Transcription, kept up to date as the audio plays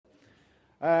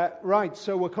Right,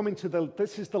 so we're coming to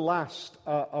this is the last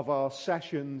of our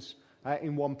sessions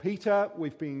in 1 Peter.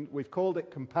 We've called it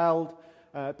Compelled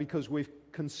because we've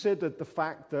considered the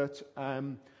fact that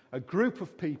a group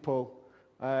of people,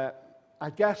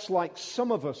 I guess like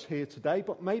some of us here today,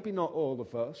 but maybe not all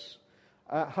of us,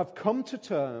 have come to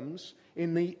terms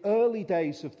in the early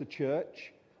days of the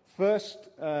church, first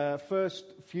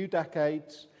few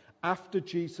decades after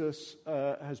Jesus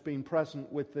has been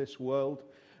present with this world.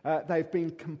 They've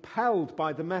been compelled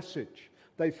by the message.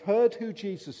 They've heard who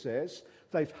Jesus is.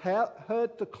 They've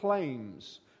heard the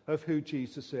claims of who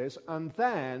Jesus is. And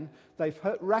then they've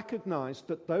recognized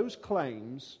that those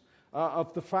claims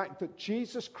of the fact that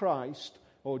Jesus Christ,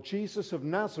 or Jesus of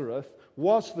Nazareth,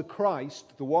 was the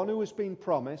Christ, the one who has been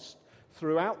promised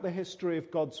throughout the history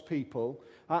of God's people.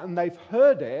 And they've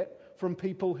heard it from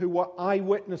people who were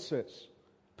eyewitnesses.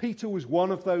 Peter was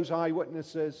one of those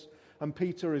eyewitnesses. And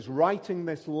Peter is writing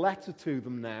this letter to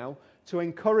them now to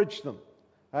encourage them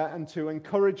and to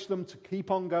encourage them to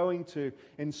keep on going, to,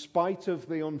 in spite of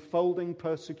the unfolding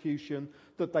persecution,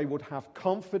 that they would have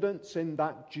confidence in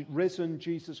that risen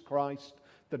Jesus Christ,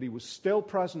 that he was still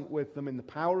present with them in the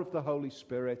power of the Holy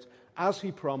Spirit, as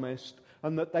he promised,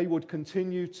 and that they would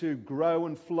continue to grow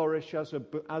and flourish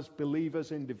as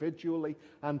believers individually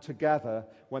and together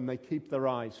when they keep their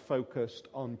eyes focused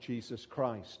on Jesus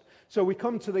Christ. So we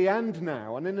come to the end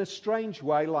now, and in a strange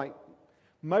way, like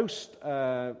most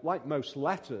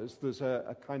letters, there's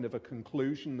a kind of a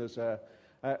conclusion. There's the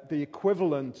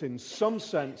equivalent in some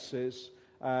senses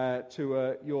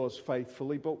to yours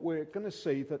faithfully, but we're going to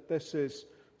see that this is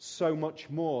so much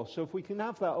more. So if we can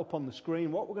have that up on the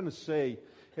screen, what we're going to see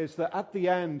is that at the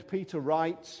end, Peter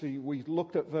writes, we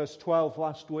looked at verse 12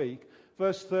 last week,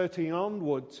 verse 13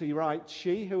 onwards, he writes,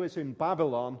 "She who is in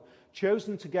Babylon,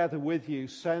 chosen together with you,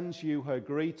 sends you her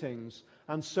greetings,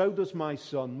 and so does my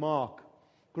son Mark.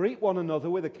 Greet one another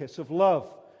with a kiss of love.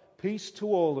 Peace to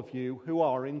all of you who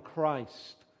are in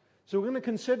Christ." So we're going to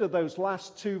consider those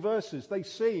last two verses. They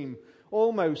seem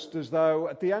almost as though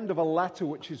at the end of a letter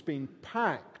which has been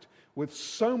packed with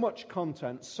so much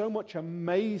content, so much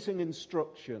amazing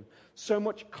instruction, so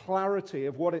much clarity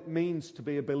of what it means to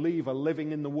be a believer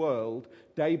living in the world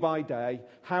day by day,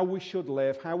 how we should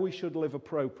live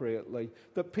appropriately,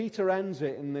 that Peter ends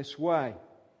it in this way.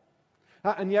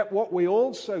 And yet what we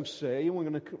also see, and we're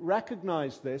going to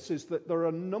recognize this, is that there are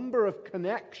a number of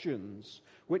connections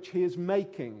which he is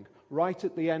making right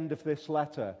at the end of this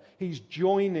letter. He's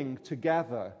joining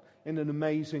together in an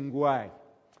amazing way.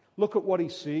 Look at what he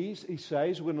sees. He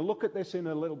says, we're going to look at this in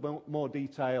a little bit more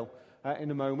detail in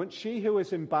a moment. She who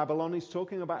is in Babylon, he's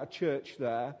talking about a church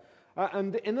there.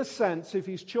 And in a sense, if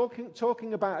he's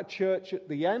talking about a church at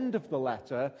the end of the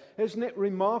letter, isn't it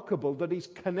remarkable that he's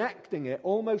connecting it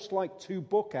almost like two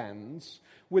bookends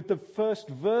with the first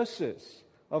verses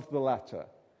of the letter?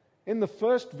 In the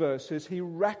first verses, he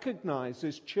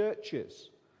recognizes churches.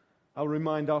 I'll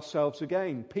remind ourselves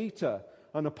again. Peter,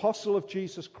 an apostle of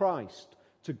Jesus Christ,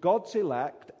 to God's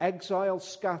elect, exiles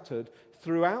scattered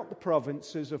throughout the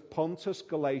provinces of Pontus,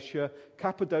 Galatia,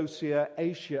 Cappadocia,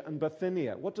 Asia, and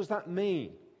Bithynia. What does that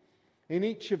mean? In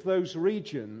each of those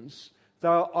regions,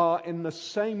 there are in the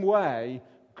same way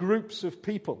groups of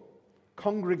people,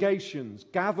 congregations,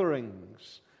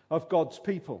 gatherings of God's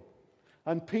people.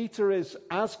 And Peter is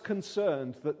as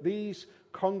concerned that these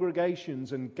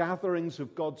congregations and gatherings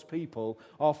of God's people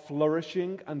are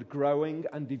flourishing and growing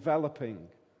and developing.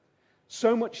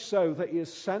 So much so that he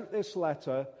has sent this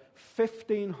letter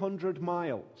 1,500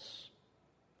 miles,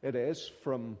 it is,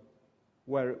 from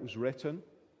where it was written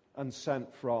and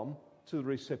sent from to the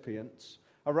recipients.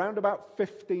 Around about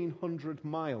 1,500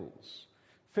 miles.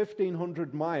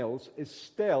 1,500 miles is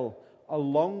still a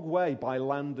long way by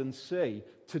land and sea.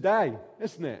 Today,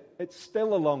 isn't it? It's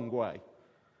still a long way.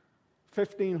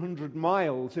 1,500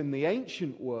 miles in the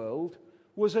ancient world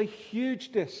was a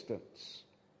huge distance.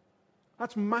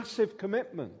 That's massive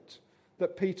commitment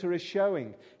that Peter is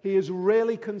showing. He is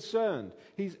really concerned.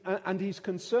 He's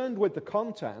concerned with the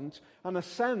content. And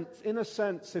in a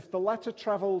sense, if the letter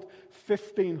traveled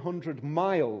 1,500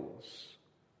 miles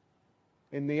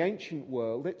in the ancient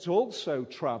world, it's also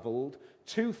traveled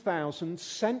 2,000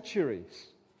 centuries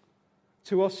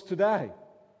to us today.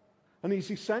 And he's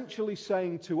essentially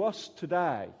saying to us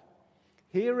today,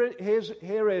 here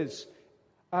is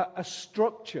a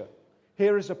structure.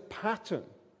 Here is a pattern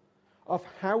of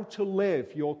how to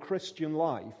live your Christian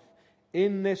life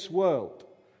in this world.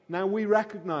 Now we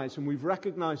recognize, and we've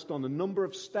recognized on a number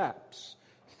of steps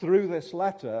through this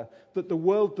letter, that the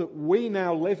world that we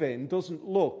now live in doesn't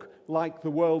look like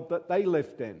the world that they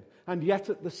lived in. And yet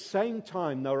at the same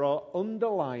time, there are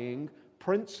underlying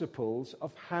principles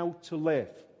of how to live.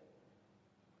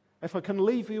 If I can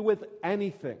leave you with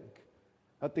anything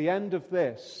at the end of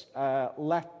this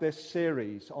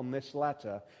series on this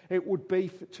letter, it would be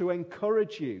to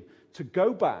encourage you to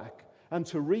go back and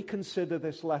to reconsider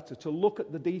this letter, to look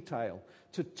at the detail,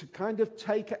 to kind of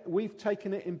take it. We've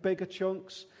taken it in bigger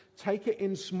chunks, take it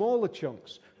in smaller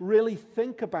chunks, really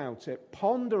think about it,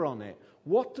 ponder on it.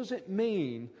 What does it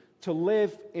mean to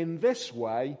live in this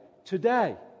way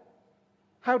today?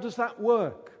 How does that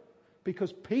work?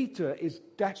 Because Peter is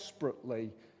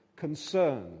desperately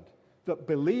concerned that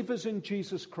believers in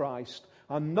Jesus Christ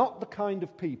are not the kind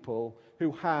of people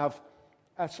who have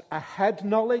a head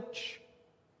knowledge,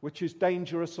 which is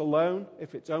dangerous alone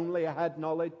if it's only a head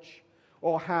knowledge,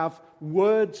 or have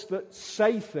words that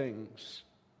say things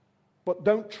but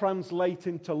don't translate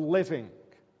into living.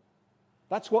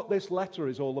 That's what this letter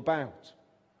is all about.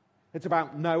 It's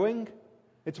about knowing,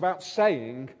 it's about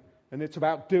saying, and it's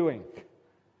about doing.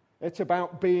 It's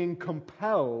about being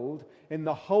compelled in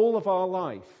the whole of our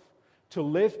life to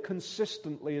live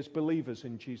consistently as believers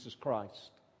in Jesus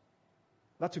Christ.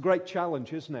 That's a great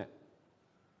challenge, isn't it?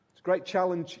 It's a great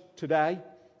challenge today,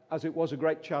 as it was a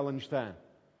great challenge then.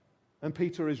 And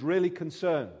Peter is really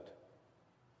concerned.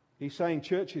 He's saying,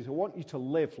 churches, I want you to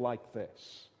live like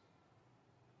this.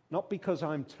 Not because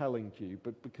I'm telling you,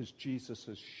 but because Jesus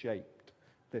has shaped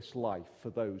this life for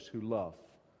those who love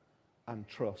and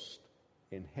trust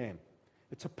in him.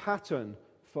 It's a pattern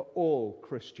for all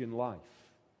Christian life.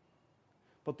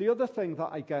 But the other thing that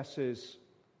I guess is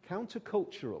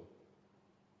countercultural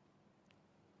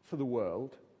for the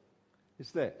world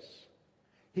is this.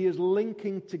 He is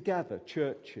linking together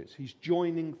churches. He's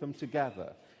joining them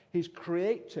together. He's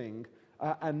creating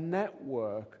a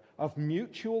network of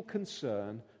mutual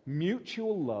concern,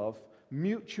 mutual love,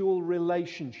 mutual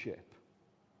relationship.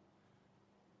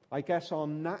 I guess our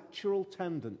natural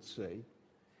tendency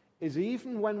is,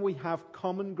 even when we have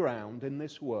common ground in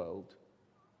this world,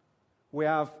 we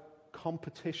have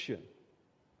competition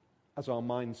as our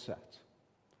mindset.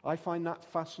 I find that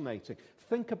fascinating.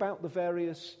 Think about the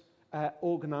various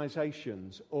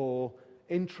organizations or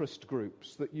interest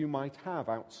groups that you might have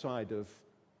outside of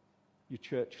your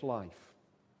church life.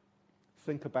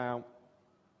 Think about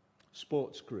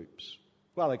sports groups.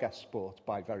 Well, I guess sport,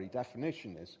 by very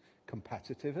definition, is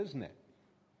competitive, isn't it?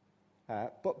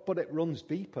 But it runs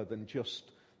deeper than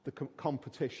just the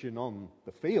competition on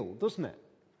the field, doesn't it?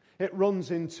 It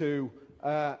runs into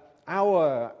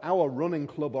our running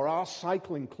club or our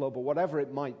cycling club or whatever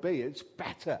it might be. It's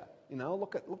better, you know.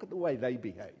 Look at the way they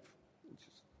behave. It's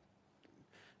just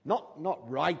not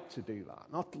right to do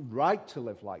that, not right to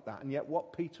live like that. And yet,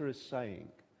 what Peter is saying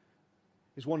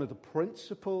is one of the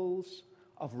principles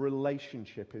of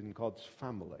relationship in God's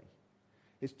family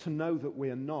is to know that we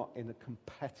are not in a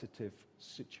competitive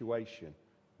situation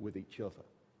with each other.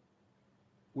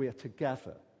 We are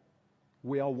together.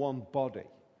 We are one body.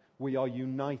 We are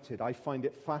united. I find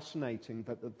it fascinating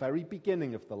that at the very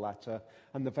beginning of the letter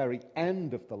and the very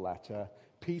end of the letter,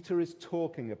 Peter is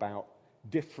talking about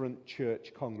different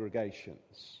church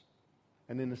congregations.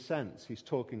 And in a sense, he's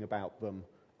talking about them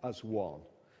as one.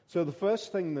 So the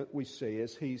first thing that we see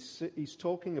is he's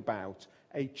talking about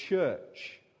a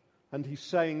church. And he's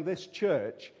saying this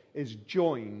church is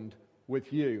joined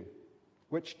with you.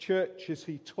 Which church is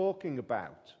he talking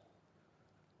about?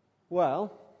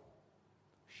 Well,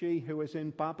 she who is in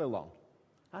Babylon.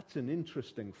 That's an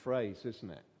interesting phrase,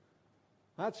 isn't it?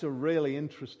 That's a really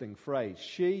interesting phrase.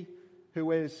 She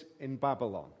who is in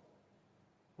Babylon.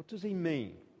 What does he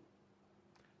mean?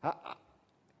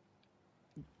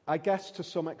 I guess to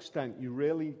some extent you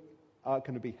really are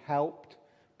going to be helped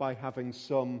by having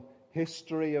some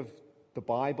history of the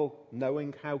Bible,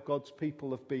 knowing how God's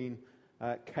people have been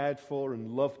cared for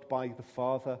and loved by the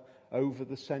Father over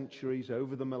the centuries,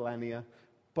 over the millennia.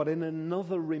 But in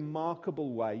another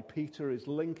remarkable way, Peter is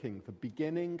linking the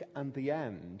beginning and the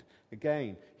end.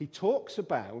 Again, he talks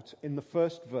about, in the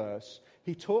first verse,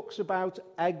 he talks about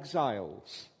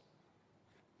exiles.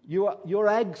 You're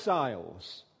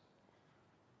exiles.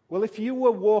 Well, if you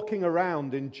were walking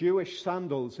around in Jewish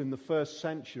sandals in the first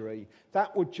century,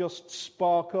 that would just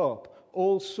spark up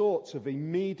all sorts of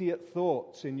immediate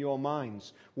thoughts in your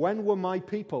minds. When were my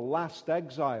people last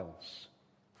exiles?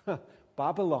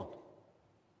 Babylon.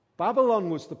 Babylon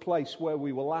was the place where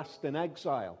we were last in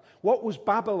exile. What was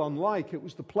Babylon like? It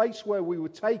was the place where we were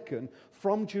taken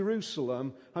from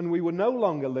Jerusalem, and we were no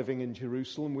longer living in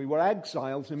Jerusalem. We were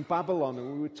exiles in Babylon,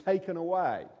 and we were taken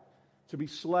away to be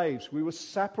slaves. We were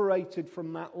separated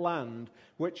from that land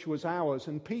which was ours.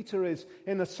 And Peter is,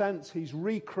 in a sense, he's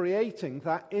recreating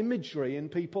that imagery in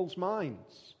people's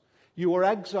minds. You are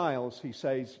exiles, he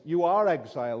says. You are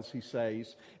exiles, he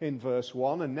says in verse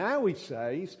 1. And now he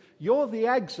says, you're the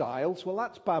exiles. Well,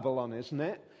 that's Babylon, isn't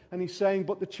it? And he's saying,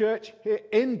 but the church here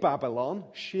in Babylon,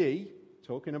 she,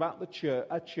 talking about the church,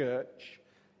 a church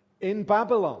in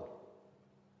Babylon.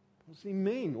 What does he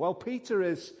mean? Well,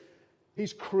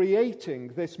 he's creating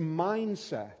this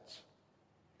mindset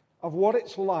of what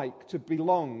it's like to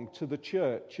belong to the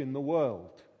church in the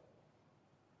world.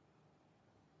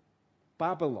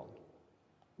 Babylon.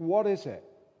 What is it?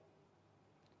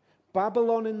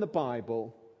 Babylon in the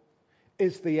Bible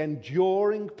is the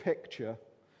enduring picture,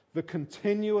 the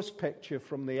continuous picture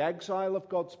from the exile of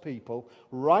God's people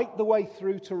right the way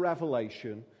through to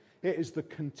Revelation. It is the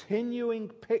continuing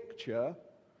picture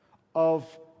of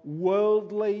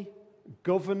worldly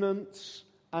governance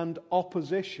and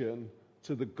opposition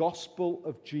to the gospel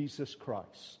of Jesus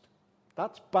Christ.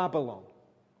 That's Babylon.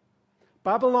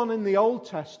 Babylon in the Old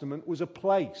Testament was a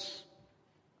place.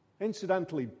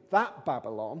 Incidentally, that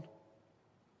Babylon,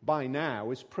 by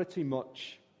now, is pretty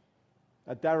much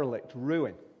a derelict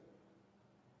ruin.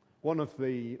 One of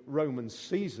the Roman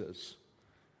Caesars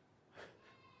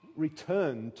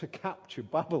returned to capture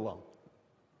Babylon.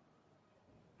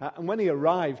 And when he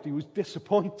arrived, he was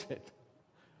disappointed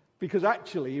because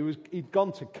actually he'd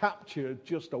gone to capture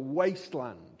just a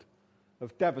wasteland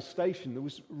of devastation. There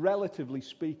was, relatively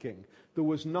speaking, there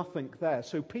was nothing there.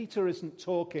 So Peter isn't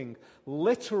talking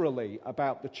literally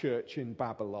about the church in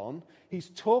Babylon.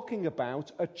 He's talking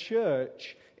about a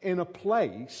church in a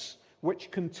place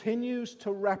which continues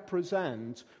to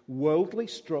represent worldly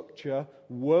structure,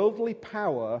 worldly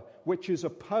power, which is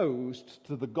opposed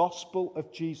to the gospel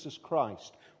of Jesus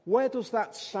Christ. Where does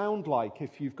that sound like,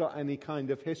 if you've got any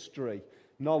kind of history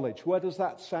knowledge? Where does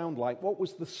that sound like? What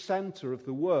was the center of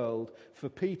the world for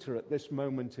Peter at this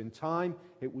moment in time?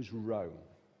 It was Rome.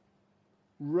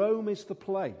 Rome is the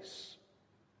place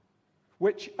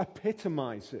which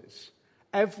epitomizes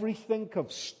everything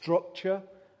of structure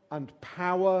and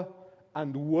power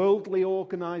and worldly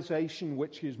organization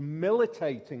which is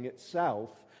militating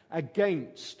itself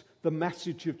against the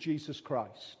message of Jesus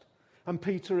Christ. And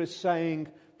Peter is saying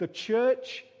the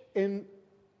church in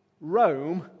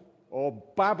Rome, or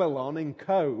Babylon in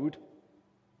code,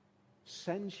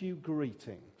 sends you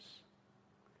greetings.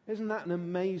 Isn't that an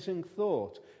amazing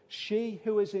thought? She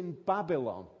who is in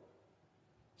Babylon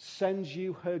sends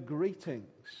you her greetings.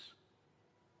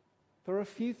 There are a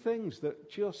few things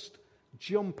that just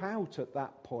jump out at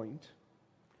that point.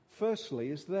 Firstly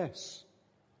is this.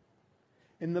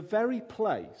 In the very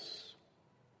place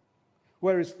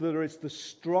where there is the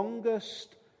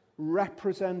strongest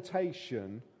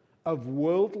representation of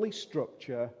worldly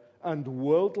structure and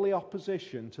worldly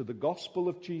opposition to the gospel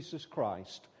of Jesus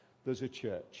Christ, there's a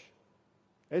church.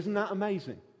 Isn't that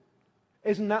amazing?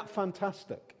 Isn't that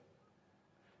fantastic?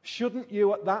 Shouldn't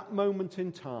you at that moment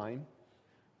in time,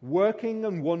 working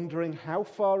and wondering how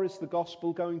far is the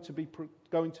gospel going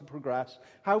to progress,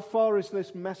 how far is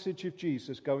this message of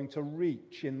Jesus going to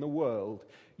reach in the world,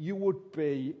 you would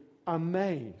be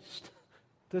amazed.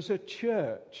 There's a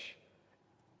church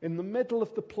in the middle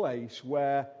of the place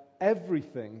where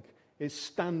everything is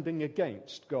standing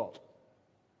against God.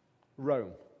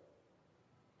 Rome.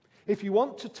 If you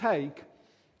want to take,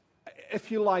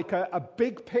 if you like, a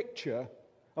big picture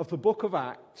of the book of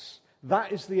Acts,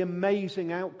 that is the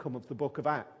amazing outcome of the book of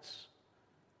Acts.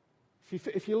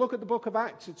 If you look at the book of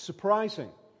Acts, it's surprising.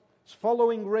 It's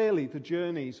following really the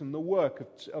journeys and the work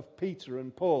of Peter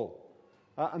and Paul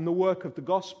and the work of the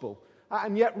gospel.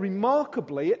 And yet,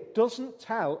 remarkably, it doesn't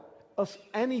tell us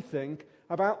anything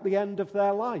about the end of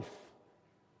their life.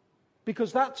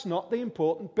 Because that's not the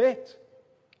important bit.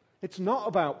 It's not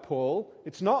about Paul.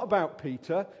 It's not about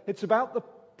Peter. It's about the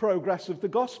progress of the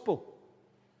gospel.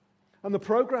 And the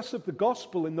progress of the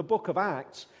gospel in the book of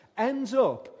Acts ends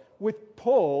up with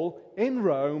Paul in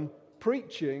Rome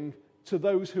preaching to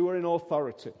those who are in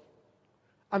authority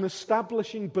and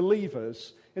establishing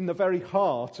believers in the very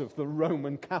heart of the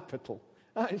Roman capital.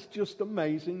 That is just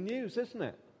amazing news, isn't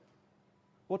it?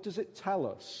 What does it tell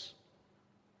us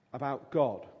about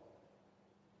God?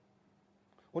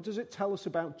 What does it tell us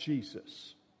about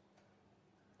Jesus?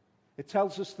 It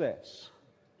tells us this,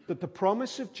 that the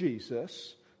promise of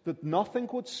Jesus, that nothing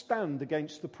would stand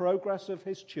against the progress of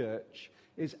his church,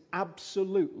 is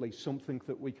absolutely something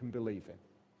that we can believe in.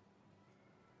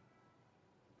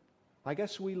 I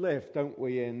guess we live, don't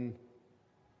we, in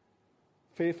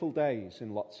fearful days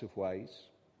in lots of ways.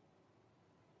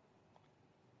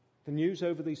 The news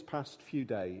over these past few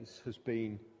days has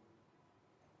been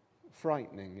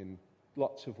frightening in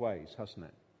lots of ways, hasn't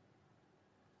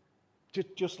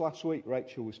it? Just last week,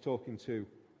 Rachel was talking to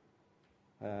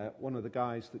one of the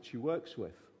guys that she works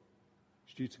with,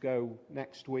 is due to go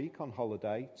next week on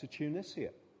holiday to Tunisia.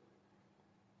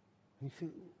 And you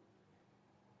think,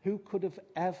 who could have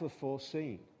ever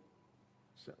foreseen?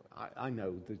 So I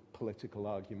know the political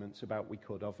arguments about we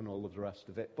could have and all of the rest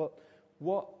of it, but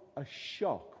what a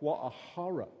shock, what a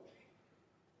horror.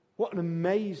 What an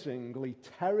amazingly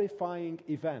terrifying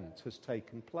event has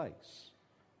taken place.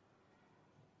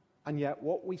 And yet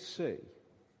what we see,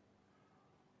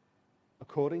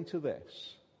 according to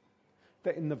this,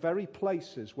 that in the very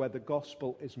places where the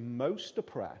gospel is most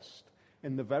oppressed,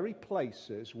 in the very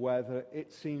places where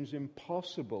it seems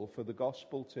impossible for the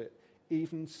gospel to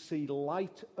even see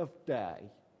light of day,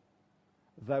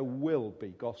 there will be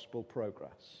gospel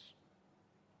progress.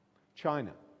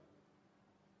 China.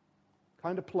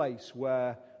 Kind of place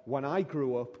where, when I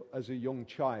grew up as a young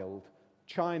child,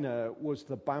 China was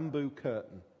the bamboo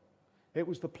curtain. It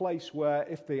was the place where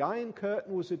if the Iron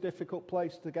Curtain was a difficult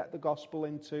place to get the gospel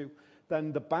into,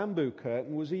 then the bamboo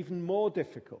curtain was even more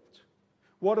difficult.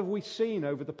 What have we seen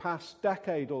over the past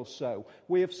decade or so?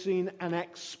 We have seen an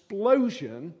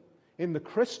explosion in the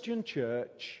Christian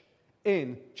church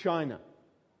in China.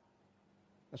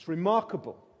 That's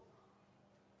remarkable.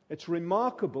 It's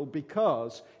remarkable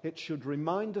because it should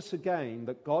remind us again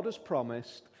that God has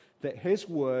promised that His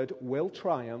word will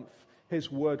triumph,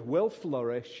 His word will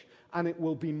flourish, and it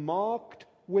will be marked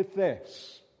with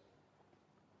this.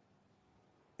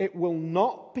 It will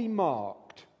not be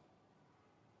marked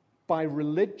by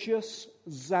religious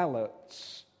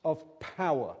zealots of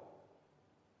power.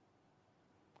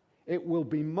 It will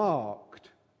be marked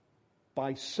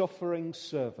by suffering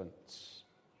servants.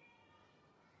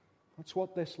 That's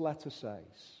what this letter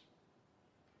says.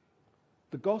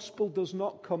 The gospel does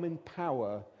not come in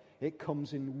power, it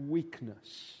comes in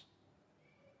weakness.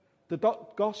 The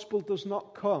gospel does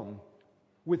not come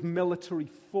with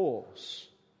military force.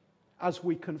 As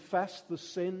we confess the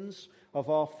sins of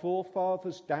our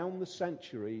forefathers down the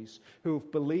centuries who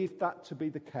have believed that to be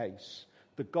the case,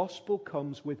 the gospel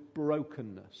comes with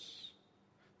brokenness.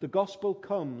 The gospel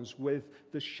comes with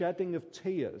the shedding of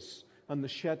tears and the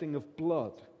shedding of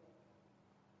blood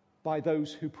by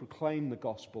those who proclaim the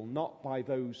gospel, not by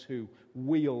those who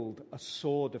wield a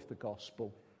sword of the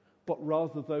gospel, but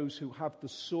rather those who have the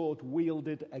sword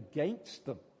wielded against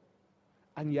them,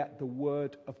 and yet the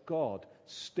word of God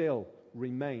still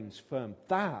remains firm.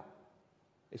 That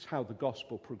is how the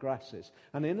gospel progresses.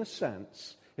 And in a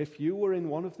sense, if you were in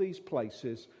one of these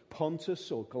places,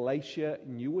 Pontus or Galatia,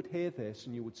 and you would hear this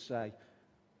and you would say,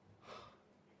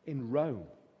 in Rome,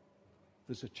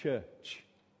 there's a church.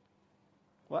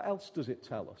 What else does it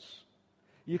tell us?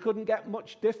 You couldn't get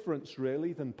much difference,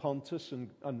 really, than Pontus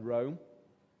and Rome.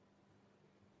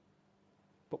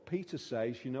 But Peter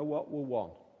says, you know what? We're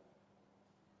one.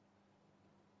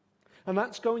 And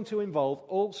that's going to involve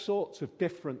all sorts of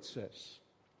differences.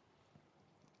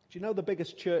 Do you know the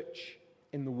biggest church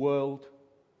in the world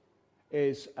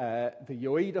is the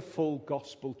Yoido Full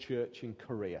Gospel Church in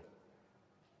Korea?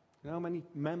 You know how many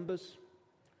members?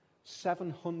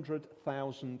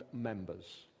 700,000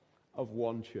 members of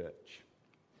one church.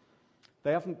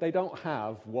 They don't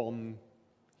have one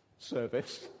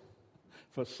service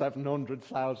for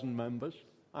 700,000 members.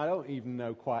 I don't even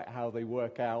know quite how they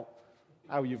work out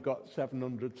how you've got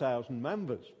 700,000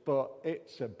 members, but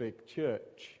it's a big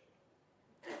church.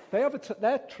 They have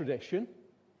their tradition.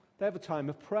 They have a time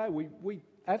of prayer.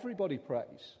 Everybody prays.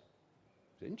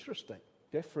 It's interesting,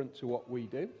 different to what we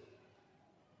do.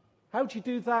 How do you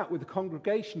do that with a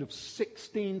congregation of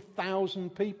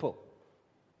 16,000 people?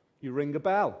 You ring a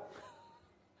bell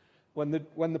when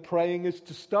the praying is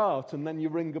to start, and then you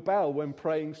ring a bell when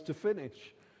praying's to finish.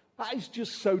 That is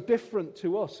just so different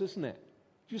to us, isn't it?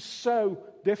 Just so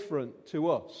different to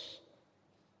us.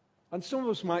 And some of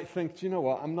us might think, do you know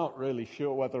what, I'm not really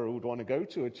sure whether I would want to go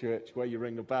to a church where you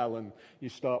ring a bell and you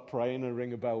start praying and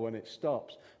ring a bell when it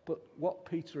stops. But what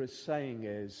Peter is saying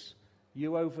is,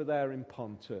 you over there in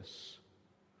Pontus,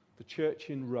 the church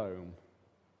in Rome,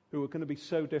 who are going to be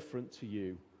so different to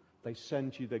you, they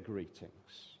send you their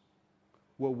greetings.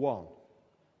 We're one.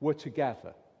 We're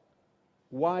together.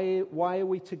 Why are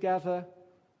we together?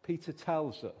 Peter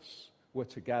tells us we're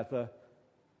together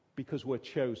because we're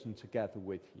chosen together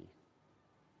with you.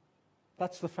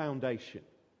 That's the foundation.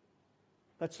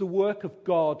 That's the work of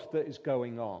God that is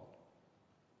going on.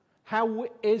 How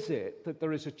is it that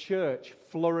there is a church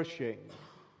flourishing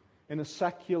in a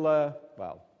secular,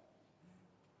 well,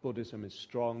 Buddhism is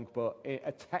strong, but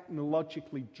a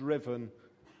technologically driven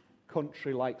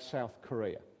country like South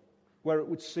Korea, where it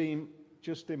would seem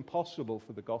just impossible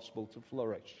for the gospel to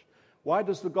flourish? Why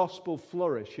does the gospel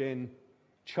flourish in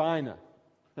China?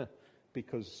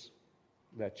 because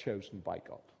they're chosen by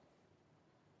God.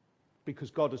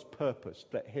 Because God has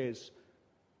purposed that his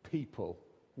people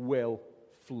will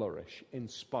flourish in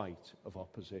spite of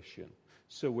opposition.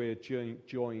 So we're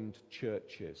joined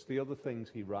churches. The other things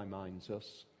he reminds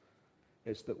us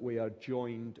is that we are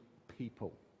joined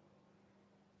people.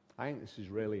 I think this is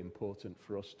really important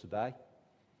for us today.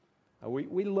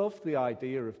 We love the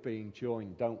idea of being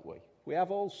joined, don't we? We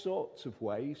have all sorts of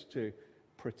ways to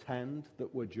pretend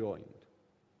that we're joined.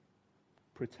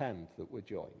 Pretend that we're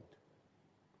joined.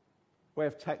 We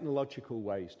have technological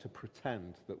ways to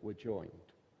pretend that we're joined.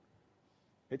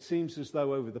 It seems as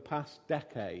though over the past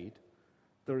decade,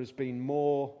 there has been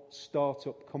more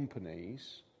startup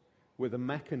companies with a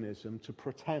mechanism to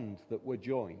pretend that we're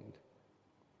joined.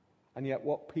 And yet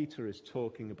what Peter is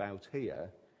talking about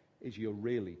here is you're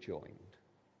really joined.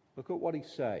 Look at what he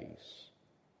says.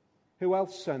 Who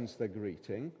else sends their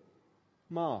greeting?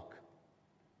 Mark.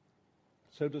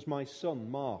 So does my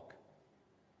son, Mark.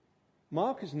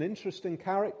 Mark is an interesting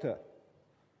character.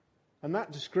 And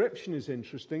that description is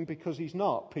interesting because he's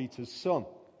not Peter's son.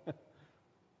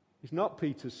 He's not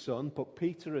Peter's son, but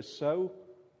Peter is so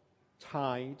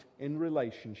tied in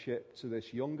relationship to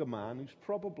this younger man who's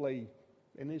probably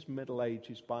in his middle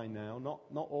ages by now,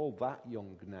 not all that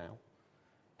young now,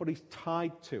 but he's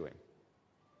tied to him.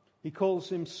 He calls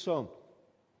him son.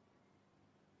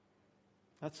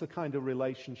 That's the kind of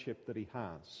relationship that he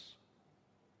has.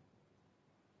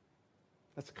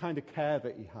 That's the kind of care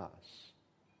that he has.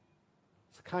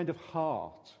 It's the kind of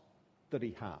heart that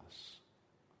he has.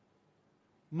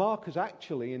 Mark has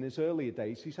actually, in his earlier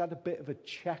days, he's had a bit of a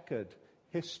checkered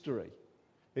history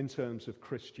in terms of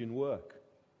Christian work.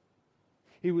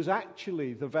 He was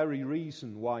actually the very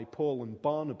reason why Paul and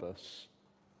Barnabas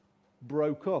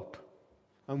broke up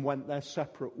and went their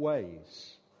separate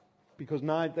ways. Because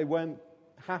they weren't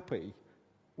happy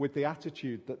with the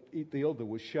attitude that the other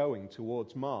was showing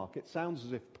towards Mark. It sounds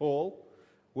as if Paul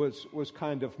was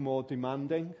kind of more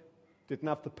demanding, didn't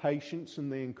have the patience and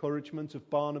the encouragement of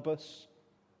Barnabas,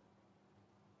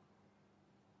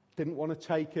 didn't want to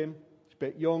take him. He's a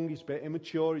bit young, he's a bit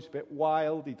immature, he's a bit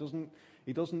wild, he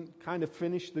doesn't kind of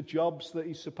finish the jobs that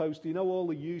he's supposed to. You know, all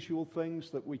the usual things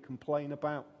that we complain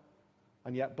about.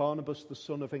 And yet Barnabas, the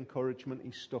son of encouragement,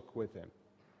 he stuck with him.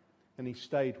 And he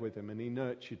stayed with him and he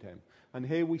nurtured him. And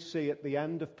here we see at the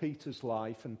end of Peter's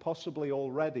life, and possibly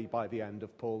already by the end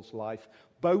of Paul's life,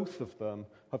 both of them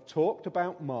have talked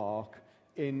about Mark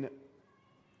in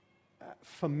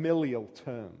familial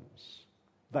terms.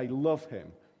 They love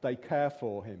him. They care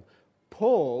for him.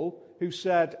 Paul, who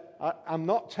said, I'm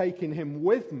not taking him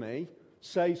with me,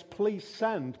 says, please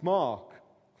send Mark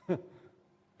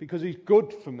because he's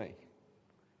good for me.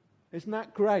 Isn't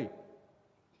that great?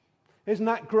 Isn't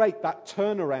that great, that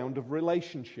turnaround of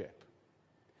relationship?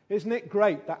 Isn't it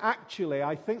great that actually,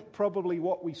 I think probably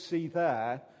what we see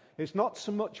there is not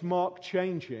so much Mark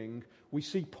changing, we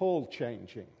see Paul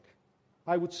changing.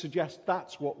 I would suggest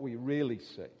that's what we really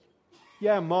see.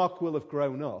 Yeah, Mark will have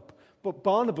grown up, but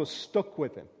Barnabas stuck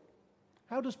with him.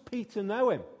 How does Peter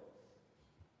know him?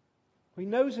 He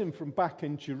knows him from back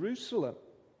in Jerusalem.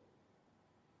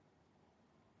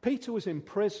 Peter was in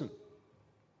prison,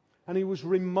 and he was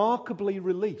remarkably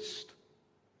released.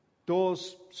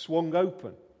 Doors swung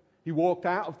open. He walked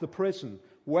out of the prison.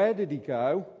 Where did he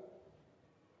go?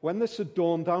 When this had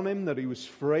dawned on him that he was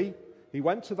free, he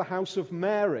went to the house of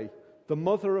Mary, the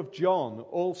mother of John,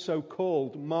 also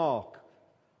called Mark,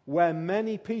 where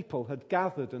many people had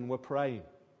gathered and were praying.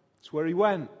 That's where he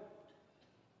went.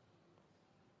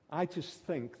 I just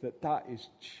think that is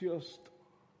just...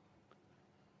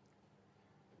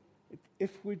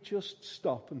 If we just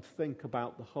stop and think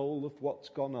about the whole of what's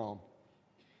gone on,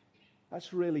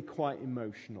 that's really quite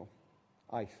emotional,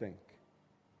 I think.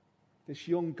 This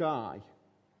young guy,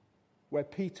 where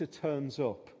Peter turns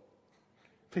up.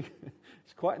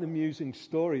 It's quite an amusing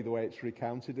story, the way it's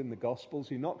recounted in the Gospels.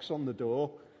 He knocks on the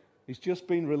door. He's just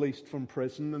been released from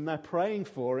prison, and they're praying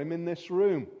for him in this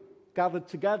room, gathered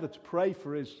together to pray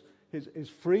for his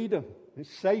freedom, his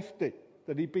safety,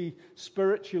 that he'd be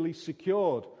spiritually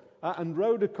secured. And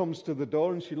Rhoda comes to the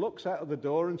door, and she looks out of the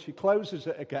door, and she closes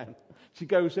it again. She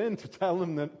goes in to tell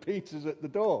them that Peter's at the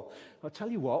door. I'll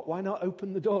tell you what, why not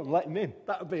open the door and let him in?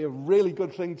 That would be a really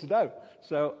good thing to do.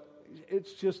 So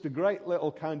it's just a great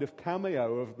little kind of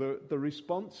cameo of the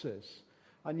responses.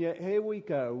 And yet here we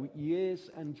go, years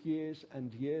and years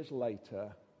and years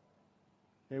later.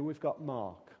 Here we've got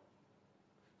Mark,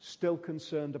 still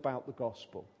concerned about the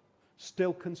gospel,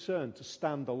 still concerned to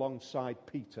stand alongside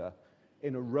Peter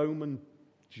in a Roman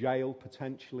jail,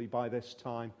 potentially by this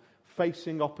time,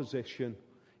 facing opposition.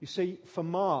 You see, for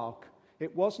Mark,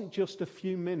 It wasn't just a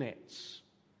few minutes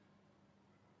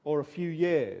or a few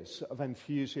years of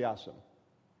enthusiasm.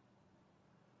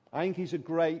 I think he's a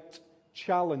great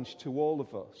challenge to all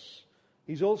of us.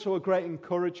 He's also a great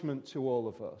encouragement to all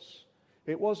of us.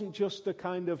 It wasn't just a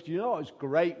kind of, it was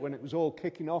great when it was all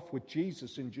kicking off with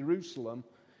Jesus in Jerusalem.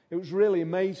 It was really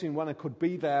amazing when I could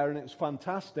be there, and it was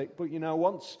fantastic. But,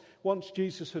 once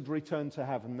Jesus had returned to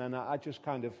heaven, then I just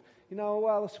kind of,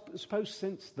 I suppose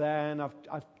since then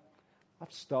I've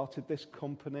started this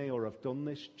company, or I've done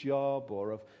this job,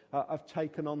 or I've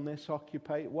taken on this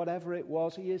occupation, whatever it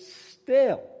was. He is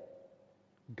still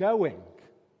going.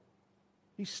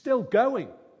 He's still going.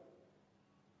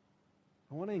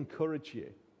 I want to encourage you.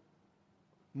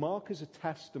 Mark is a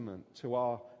testament to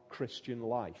our Christian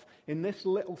life. In this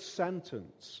little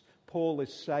sentence, Paul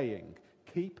is saying,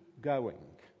 keep going.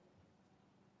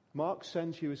 Mark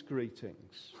sends you his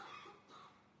greetings.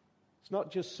 It's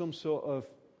not just some sort of,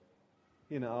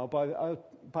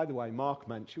 by the way, Mark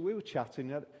mentioned, we were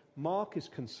chatting, Mark is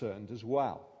concerned as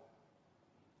well.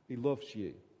 He loves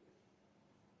you.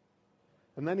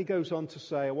 And then he goes on to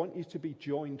say, I want you to be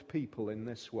joined people in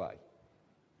this way.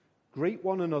 Greet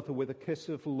one another with a kiss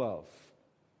of love.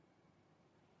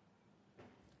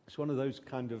 It's one of those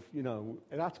kind of,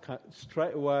 that's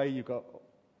straight away you've got,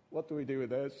 what do we do with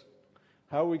this?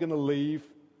 How are we going to leave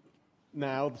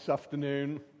now this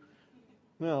afternoon?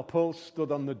 Well, Paul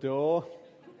stood on the door.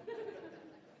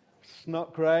 It's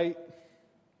not great.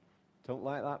 Don't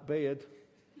like that beard.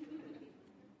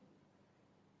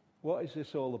 What is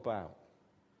this all about?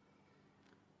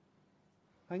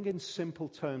 I think in simple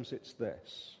terms it's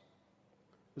this.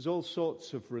 There's all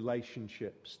sorts of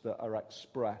relationships that are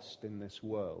expressed in this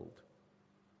world.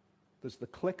 There's the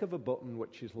click of a button,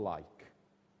 which is like.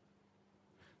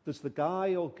 There's the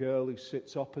guy or girl who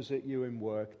sits opposite you in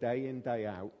work day in, day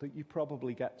out that you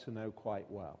probably get to know quite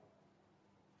well.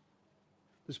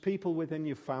 There's people within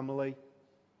your family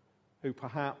who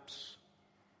perhaps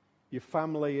your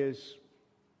family is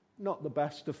not the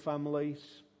best of families.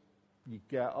 You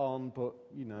get on, but,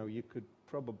 you could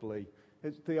probably...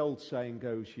 It's the old saying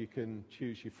goes, you can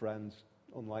choose your friends,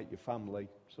 unlike your family,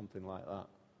 something like that.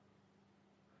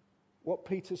 What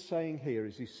Peter's saying here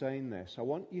is he's saying this. I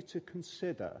want you to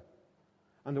consider,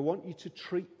 and I want you to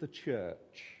treat the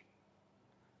church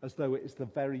as though it is the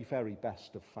very, very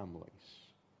best of families.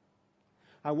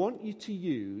 I want you to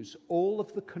use all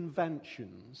of the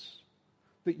conventions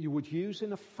that you would use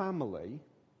in a family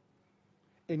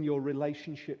in your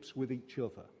relationships with each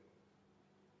other.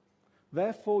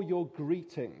 Therefore, your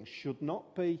greetings should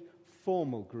not be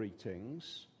formal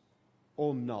greetings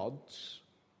or nods.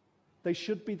 They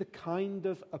should be the kind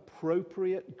of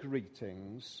appropriate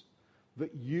greetings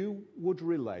that you would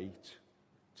relate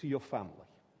to your family.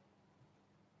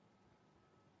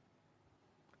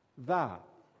 That,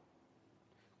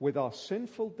 with our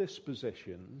sinful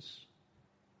dispositions,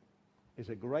 is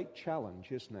a great challenge,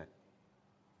 isn't it,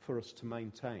 for us to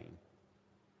maintain.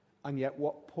 And yet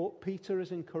what Peter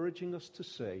is encouraging us to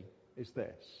see is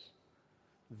this.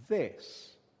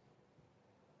 This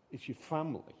is your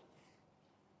family.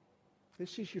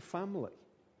 This is your family.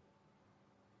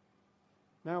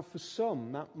 Now, for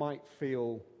some, that might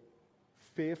feel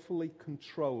fearfully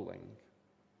controlling.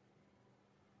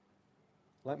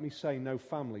 Let me say, no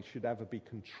family should ever be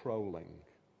controlling.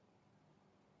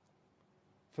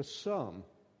 For some,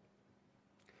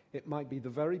 it might be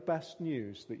the very best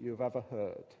news that you've ever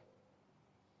heard.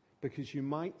 Because you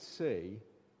might see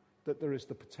that there is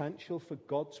the potential for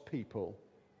God's people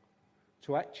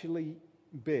to actually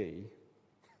be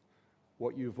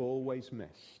what you've always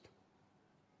missed.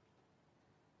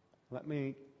 Let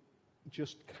me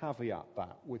just caveat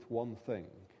that with one thing.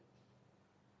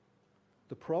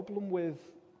 The problem with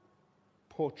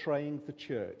portraying the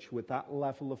church with that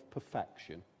level of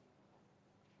perfection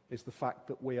is the fact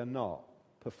that we are not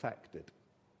perfected.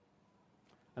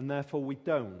 And therefore we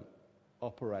don't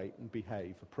operate and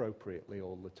behave appropriately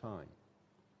all the time.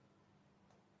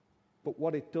 But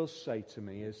what it does say to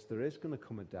me is there is going to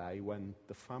come a day when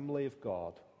the family of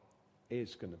God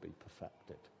is going to be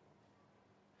perfected.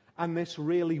 And this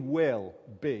really will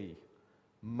be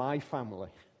my family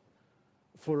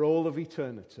for all of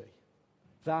eternity.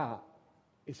 That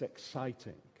is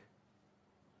exciting.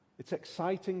 It's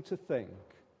exciting to think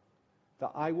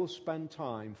that I will spend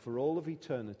time for all of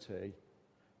eternity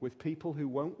with people who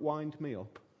won't wind me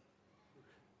up,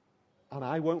 and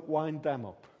I won't wind them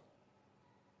up.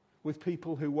 With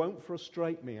people who won't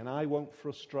frustrate me, and I won't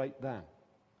frustrate them.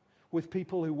 With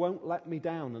people who won't let me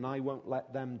down, and I won't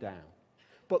let them down.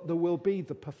 But there will be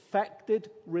the perfected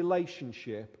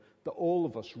relationship that all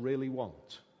of us really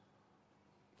want.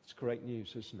 It's great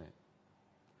news, isn't it?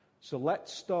 So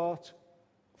let's start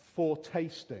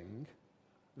foretasting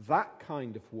that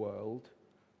kind of world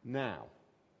now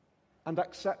and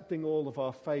accepting all of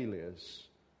our failures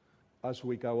as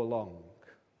we go along.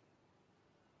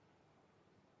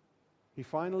 He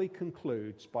finally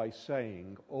concludes by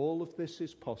saying all of this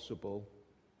is possible,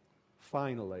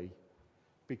 finally,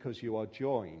 because you are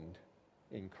joined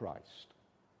in Christ.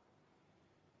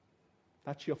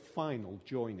 That's your final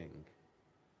joining.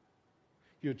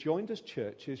 You're joined as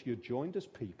churches, you're joined as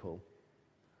people,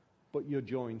 but you're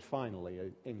joined finally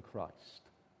in Christ.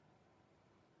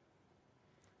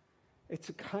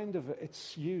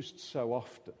 It's used so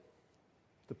often.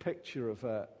 The picture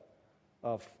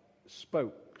of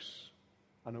spokes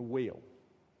and a wheel.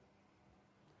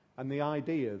 And the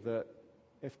idea that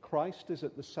if Christ is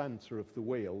at the center of the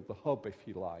wheel, the hub, if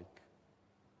you like,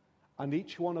 and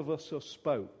each one of us are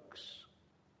spokes,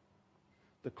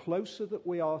 the closer that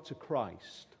we are to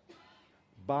Christ,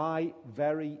 by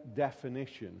very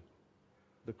definition,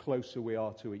 the closer we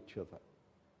are to each other.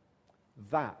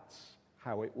 That's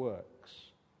how it works.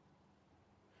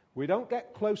 We don't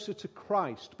get closer to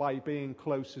Christ by being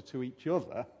closer to each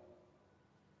other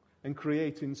and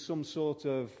creating some sort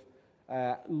of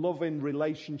loving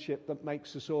relationship that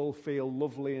makes us all feel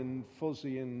lovely and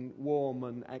fuzzy and warm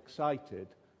and excited.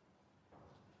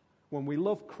 When we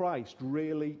love Christ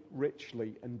really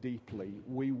richly and deeply,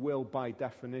 we will, by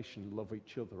definition, love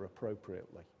each other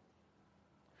appropriately.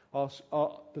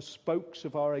 The spokes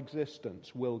of our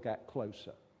existence will get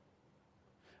closer.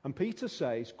 And Peter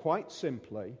says, quite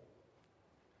simply,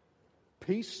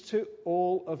 peace to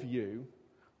all of you.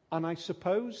 And I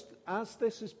suppose as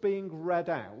this is being read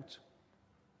out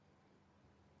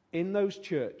in those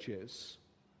churches,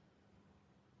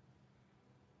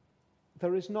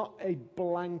 there is not a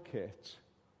blanket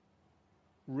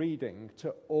reading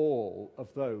to all of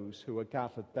those who are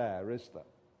gathered there, is there?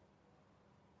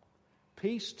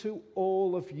 Peace to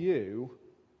all of you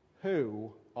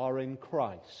who are in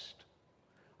Christ.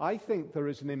 I think there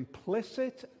is an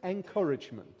implicit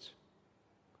encouragement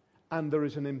and there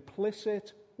is an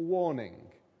implicit warning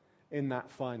in that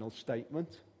final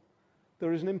statement.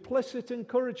 There is an implicit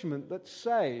encouragement that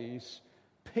says,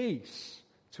 peace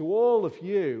to all of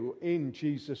you in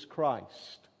Jesus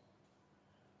Christ.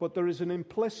 But there is an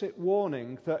implicit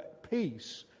warning that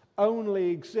peace only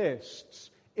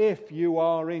exists if you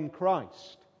are in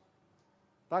Christ.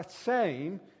 That's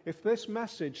saying, if this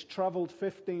message traveled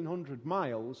 1,500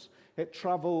 miles, it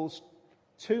travels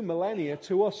 2 millennia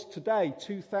to us today,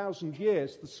 2,000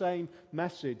 years, the same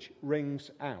message rings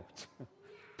out.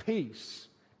 Peace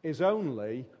is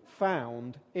only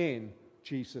found in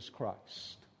Jesus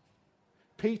Christ.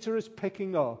 Peter is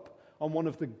picking up on one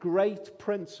of the great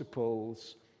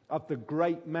principles of the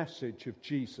great message of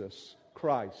Jesus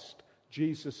Christ,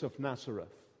 Jesus of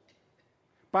Nazareth.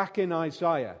 Back in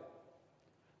Isaiah,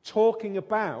 talking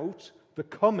about the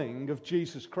coming of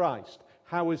Jesus Christ,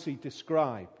 how is he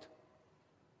described?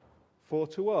 For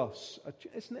to us,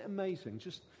 isn't it amazing?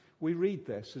 We read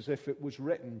this as if it was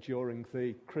written during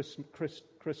the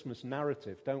Christmas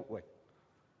narrative, don't we?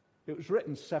 It was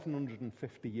written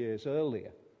 750 years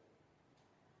earlier.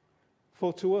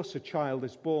 For to us a child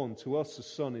is born, to us a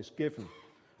son is given,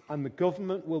 and the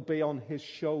government will be on his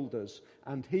shoulders,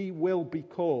 and he will be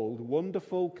called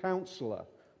Wonderful Counselor,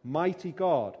 Mighty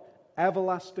God,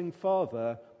 Everlasting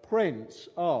Father, Prince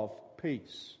of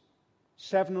Peace.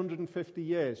 750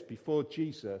 years before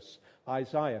Jesus,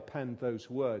 Isaiah penned those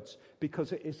words,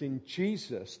 because it is in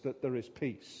Jesus that there is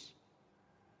peace.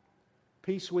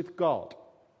 Peace with God.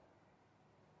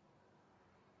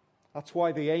 That's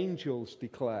why the angels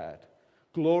declared,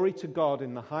 glory to God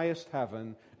in the highest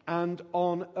heaven, and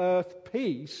on earth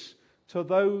peace to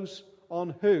those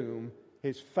on whom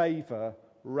his favor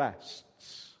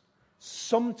rests.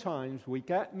 Sometimes we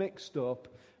get mixed up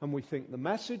and we think the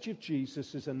message of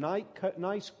Jesus is a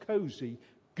nice, cozy,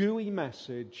 gooey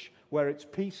message where it's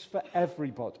peace for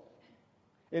everybody.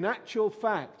 In actual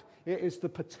fact, it is the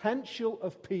potential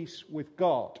of peace with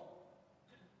God.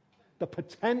 The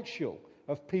potential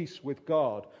of peace with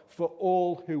God for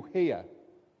all who hear.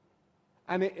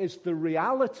 And it is the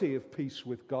reality of peace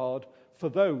with God for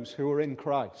those who are in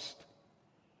Christ.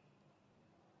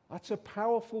 That's a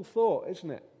powerful thought,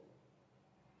 isn't it?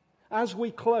 As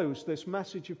we close this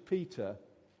message of Peter,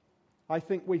 I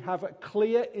think we have a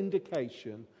clear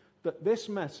indication that this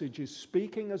message is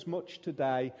speaking as much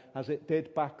today as it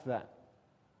did back then.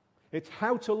 It's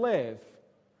how to live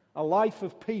a life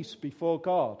of peace before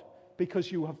God, because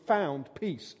you have found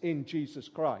peace in Jesus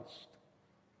Christ.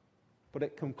 But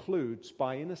it concludes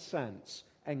by, in a sense,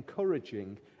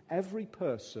 encouraging every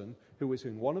person who is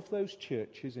in one of those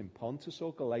churches in Pontus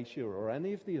or Galatia or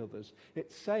any of the others,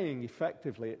 it's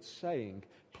saying,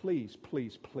 please,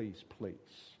 please, please,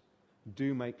 please,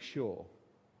 do make sure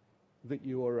that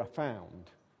you are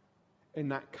found in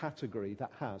that category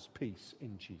that has peace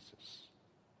in Jesus.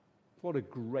 What a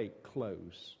great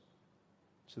close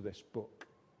to this book.